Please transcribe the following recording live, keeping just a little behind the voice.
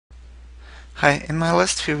Hi, in my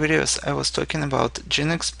last few videos I was talking about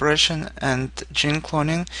gene expression and gene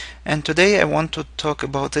cloning, and today I want to talk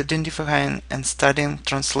about identifying and studying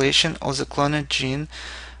translation of the cloned gene,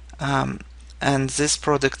 and this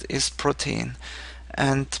product is protein.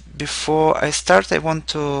 And before I start, I want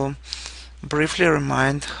to briefly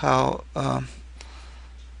remind how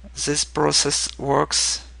this process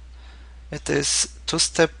works. It is a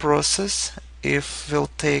two-step process. If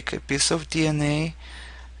we'll take a piece of DNA,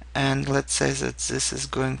 and let's say that this is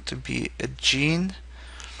going to be a gene,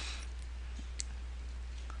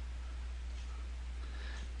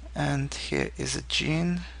 and here is a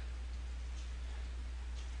gene.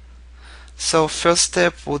 So first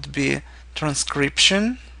step would be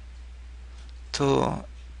transcription to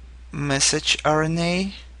message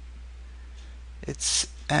RNA. It's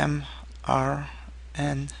mRNA,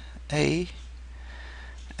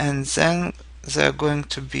 and then there are going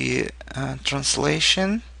to be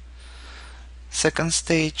translation. Second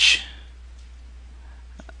stage,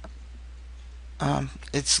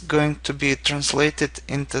 it's going to be translated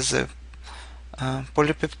into the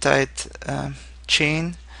polypeptide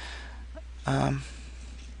chain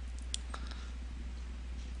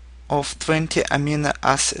of 20 amino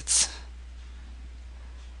acids.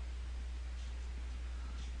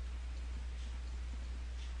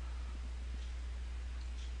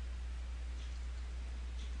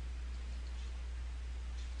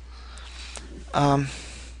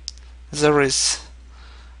 There is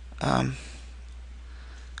on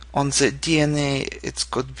the DNA, it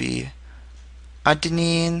could be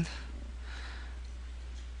adenine,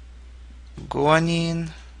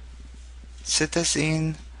 guanine,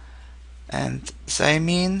 cytosine, and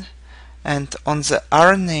thymine, and on the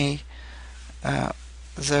RNA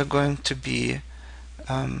they're going to be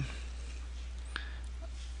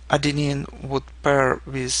adenine would pair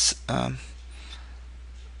with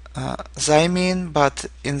thymine, but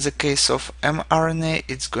in the case of mRNA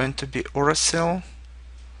it's going to be uracil,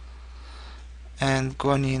 and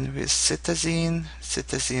guanine with cytosine,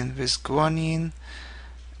 cytosine with guanine,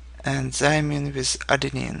 and thymine with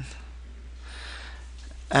adenine.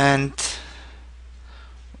 And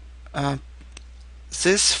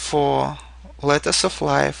this four letters of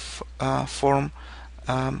life form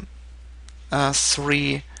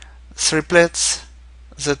three triplets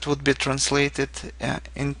that would be translated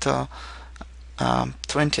into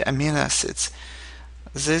 20 amino acids.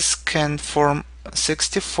 This can form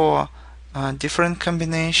 64 different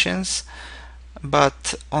combinations,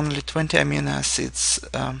 but only 20 amino acids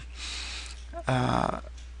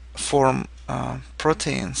form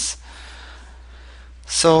proteins.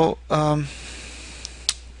 So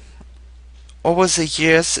over the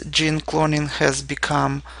years, gene cloning has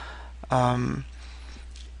become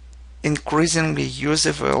increasingly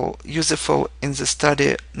useful in the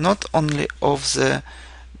study not only of the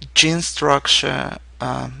gene structure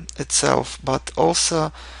itself, but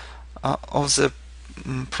also of the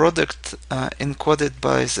product encoded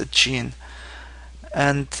by the gene.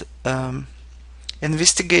 And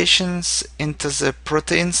investigations into the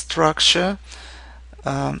protein structure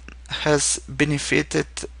has benefited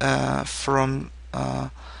from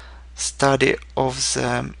study of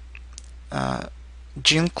the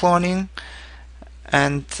gene cloning,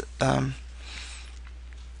 and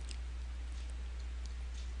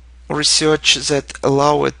research that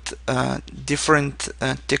allowed different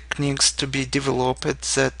techniques to be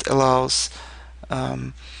developed that allows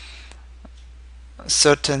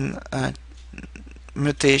certain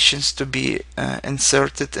mutations to be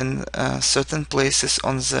inserted in certain places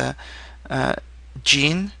on the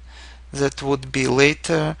gene that would be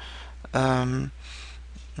later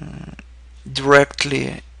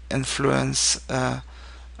directly influence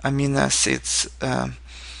amino acids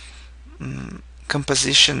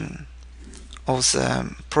composition of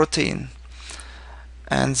the protein,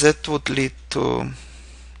 and that would lead to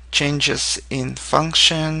changes in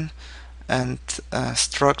function and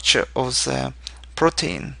structure of the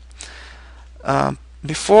protein.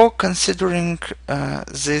 Before considering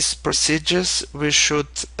these procedures, we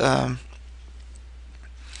should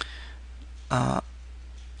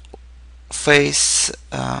face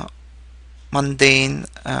mundane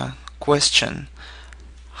question: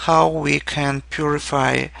 how we can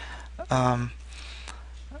purify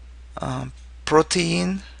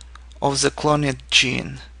protein of the cloned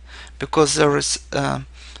gene, because there is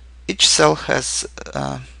each cell has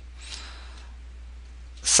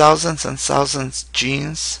thousands and thousands of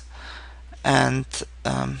genes, and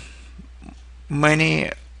many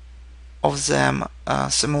of them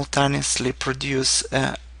simultaneously produce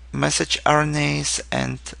message RNAs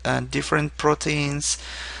and different proteins.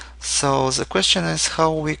 So the question is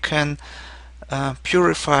how we can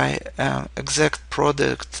purify exact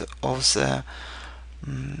product of the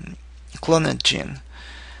cloned gene.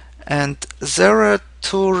 And there are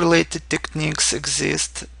two related techniques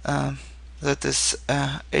exist, that is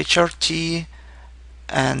HRT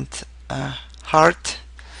and HART.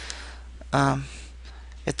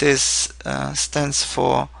 It is stands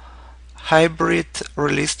for hybrid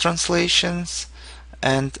release translations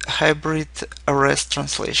and hybrid arrest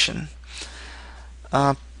translation.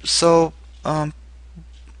 So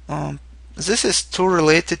this is two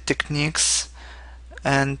related techniques,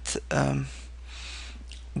 and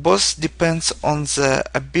both depends on the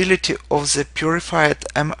ability of the purified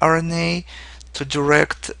mRNA to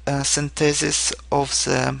direct synthesis of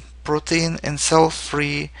the protein in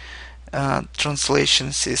cell-free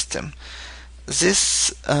translation system.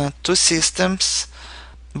 These two systems,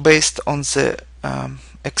 based on the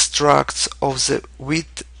extracts of the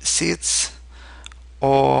wheat seeds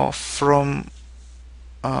or from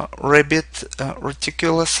rabbit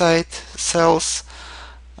reticulocyte cells,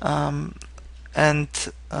 and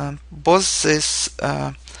both these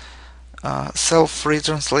cell-free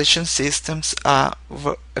translation systems are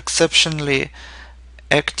exceptionally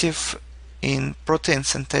active in protein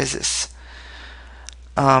synthesis.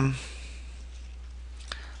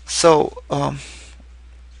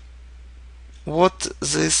 What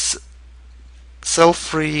this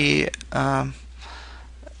cell-free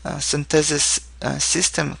synthesis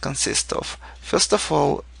system consists of? First of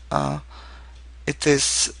all, it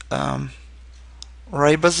is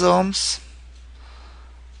ribosomes,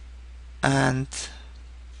 and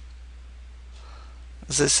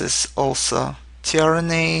this is also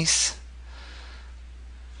tRNAs,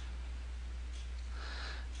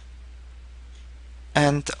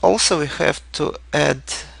 and also we have to add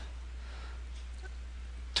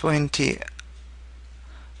 20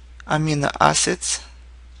 amino acids,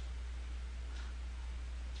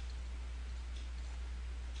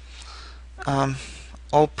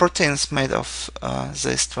 all proteins made of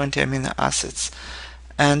these 20 amino acids,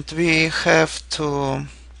 and we have to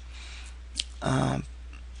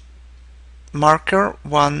marker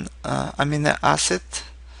one amino acid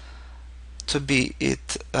to be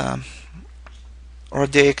it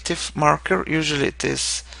radioactive marker. Usually it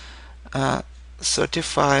is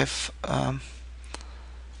 35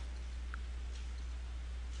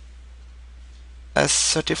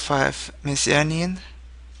 S35 methionine,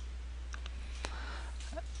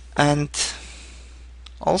 and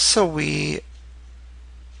also we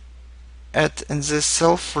add in this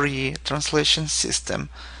cell-free translation system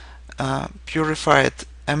purified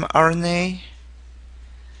mRNA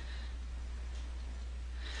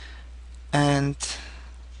and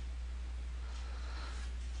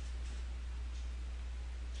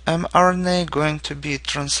mRNA going to be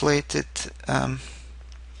translated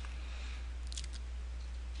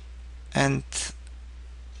and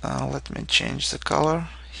let me change the color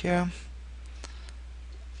here,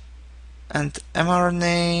 and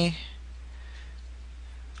mRNA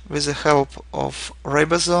with the help of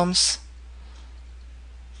ribosomes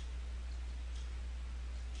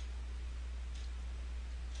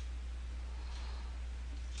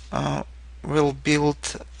will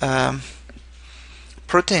build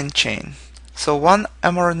protein chain. So one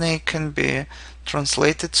mRNA can be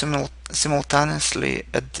translated simultaneously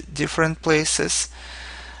at different places,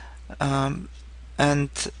 and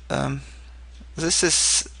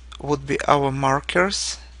this would be our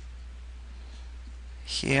markers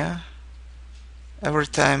here. Every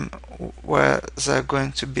time where there are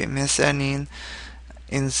going to be methionine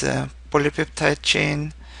in the polypeptide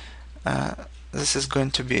chain, this is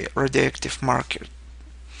going to be radioactive marker.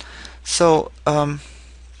 So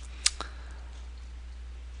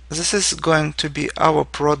this is going to be our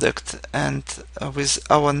product, and with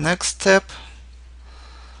our next step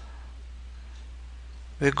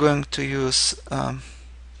we're going to use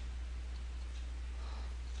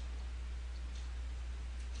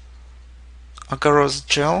Agarose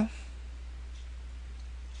Gel,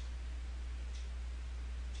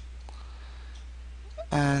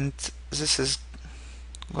 and this is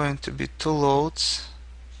going to be 2 loads.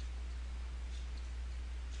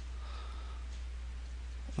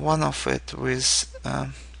 One of it with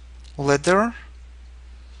leather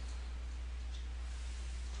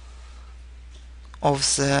of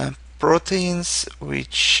the proteins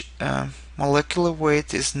which molecular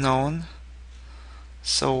weight is known.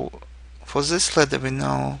 So for this leather we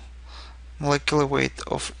know molecular weight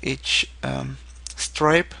of each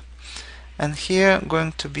stripe, and here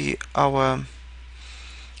going to be our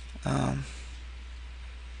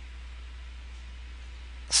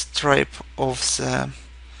stripe of the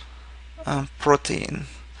protein.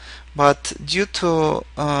 but due to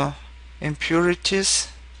impurities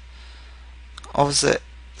of the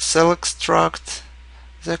cell extract,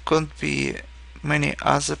 there could be many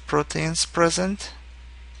other proteins present.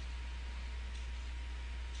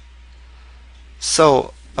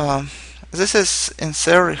 So this is in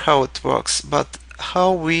theory how it works, but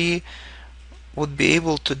how we would be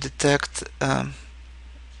able to detect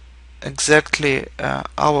exactly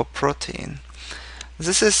our protein.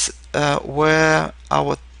 This is where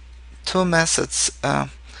our two methods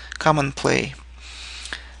come in play.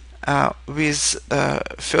 With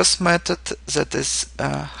first method, that is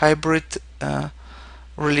hybrid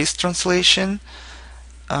release translation.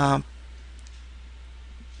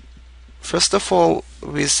 First of all,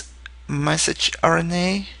 with message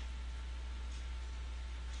RNA,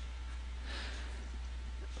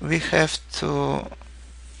 we have to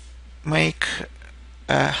make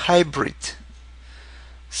a hybrid.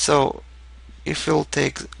 So if we'll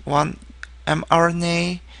take one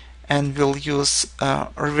mRNA and we'll use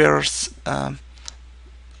reverse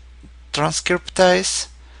transcriptase,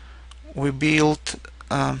 we build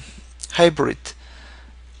hybrid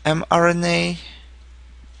mRNA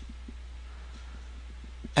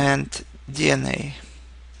and DNA.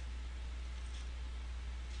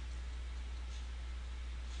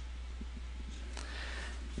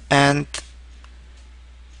 And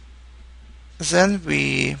then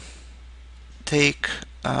we take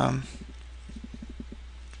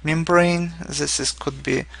membrane. This could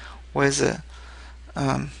be with a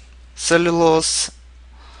cellulose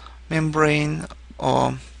membrane,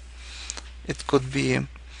 or it could be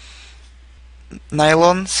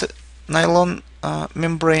nylon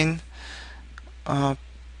membrane.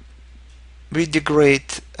 We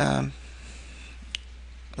degrade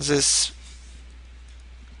this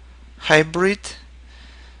hybrid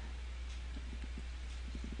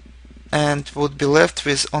and would be left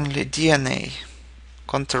with only DNA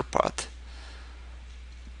counterpart.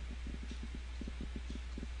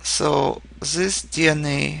 So this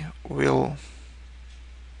DNA will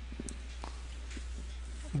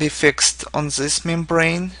be fixed on this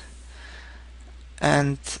membrane,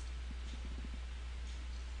 and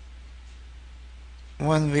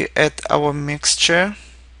when we add our mixture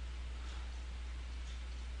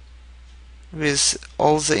with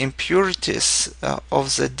all the impurities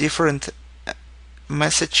of the different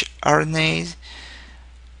message RNA,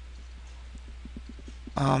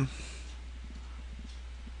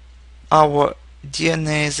 our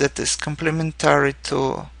DNA that is complementary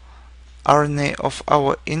to RNA of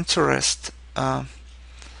our interest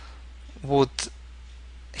would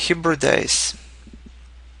hybridize.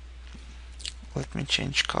 Let me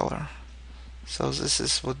change color. So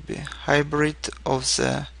this would be hybrid of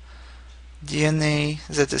the DNA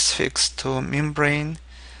that is fixed to membrane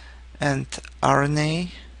and RNA,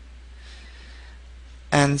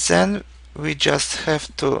 and then we just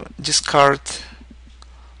have to discard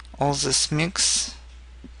all this mix,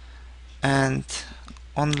 and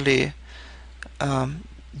only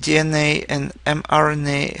DNA and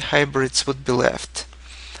mRNA hybrids would be left.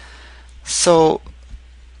 So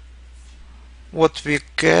what we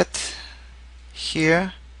get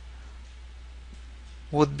here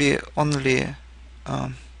would be only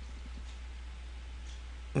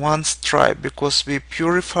one stripe, because we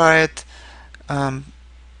purified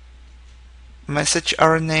message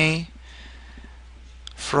RNA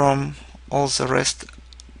from all the rest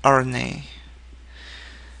RNA.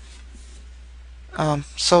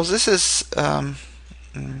 So this is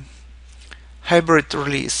hybrid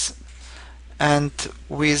release, and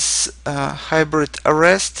with hybrid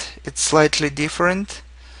arrest it's slightly different.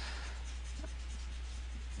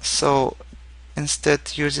 So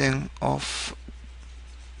instead using of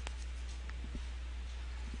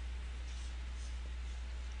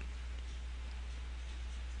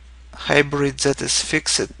hybrid that is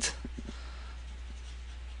fixed,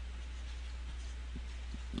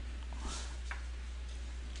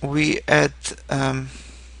 we add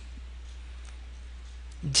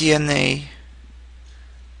DNA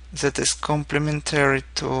that is complementary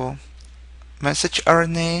to message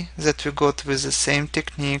RNA that we got with the same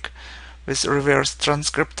technique with reverse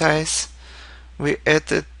transcriptase. We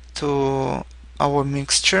add it to our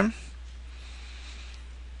mixture.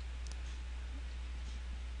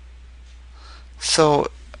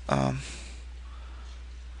 So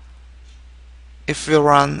if we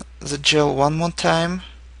run the gel one more time,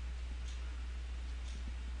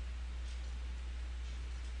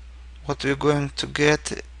 what we're going to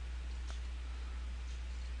get,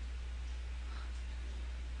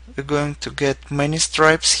 we're going to get many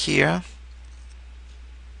stripes here.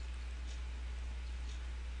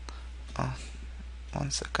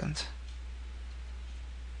 1 second.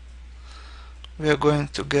 We are going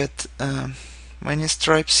to get many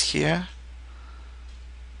stripes here.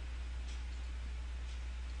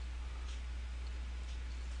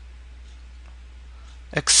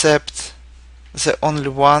 Except the only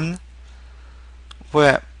one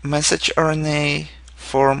where message RNA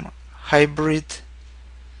form hybrid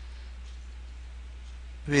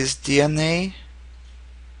with DNA.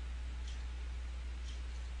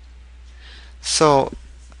 So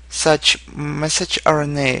such message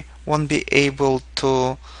RNA won't be able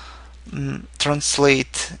to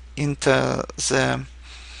translate into the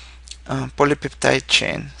polypeptide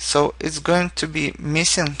chain. So it's going to be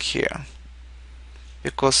missing here,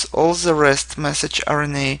 because all the rest message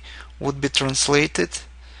RNA would be translated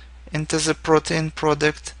into the protein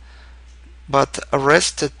product, but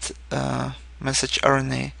arrested message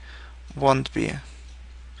RNA won't be.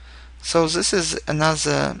 So this is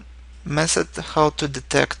another method how to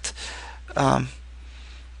detect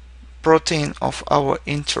protein of our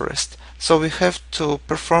interest. So we have to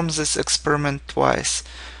perform this experiment twice.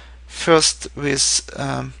 First with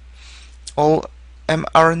all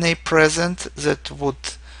mRNA present, that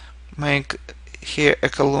would make here a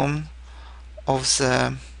column of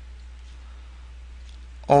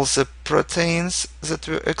all the proteins that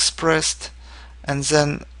were expressed, and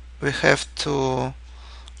then we have to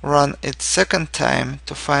run it second time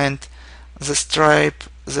to find the stripe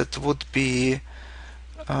that would be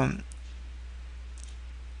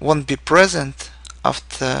won't be present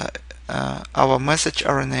after our message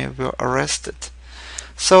RNA were arrested.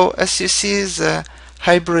 So as you see, the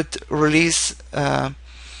hybrid release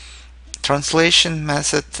translation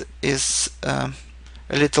method is a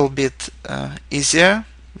little bit easier,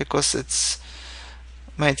 because it's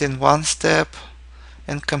made in one step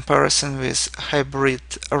in comparison with hybrid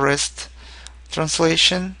arrest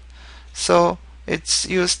translation. So it's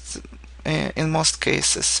used in most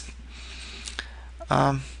cases.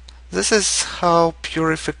 This is how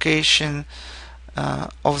purification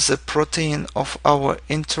of the protein of our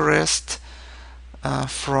interest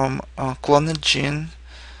from a cloned gene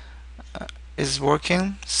is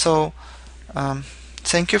working. So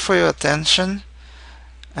thank you for your attention,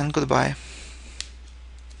 and goodbye.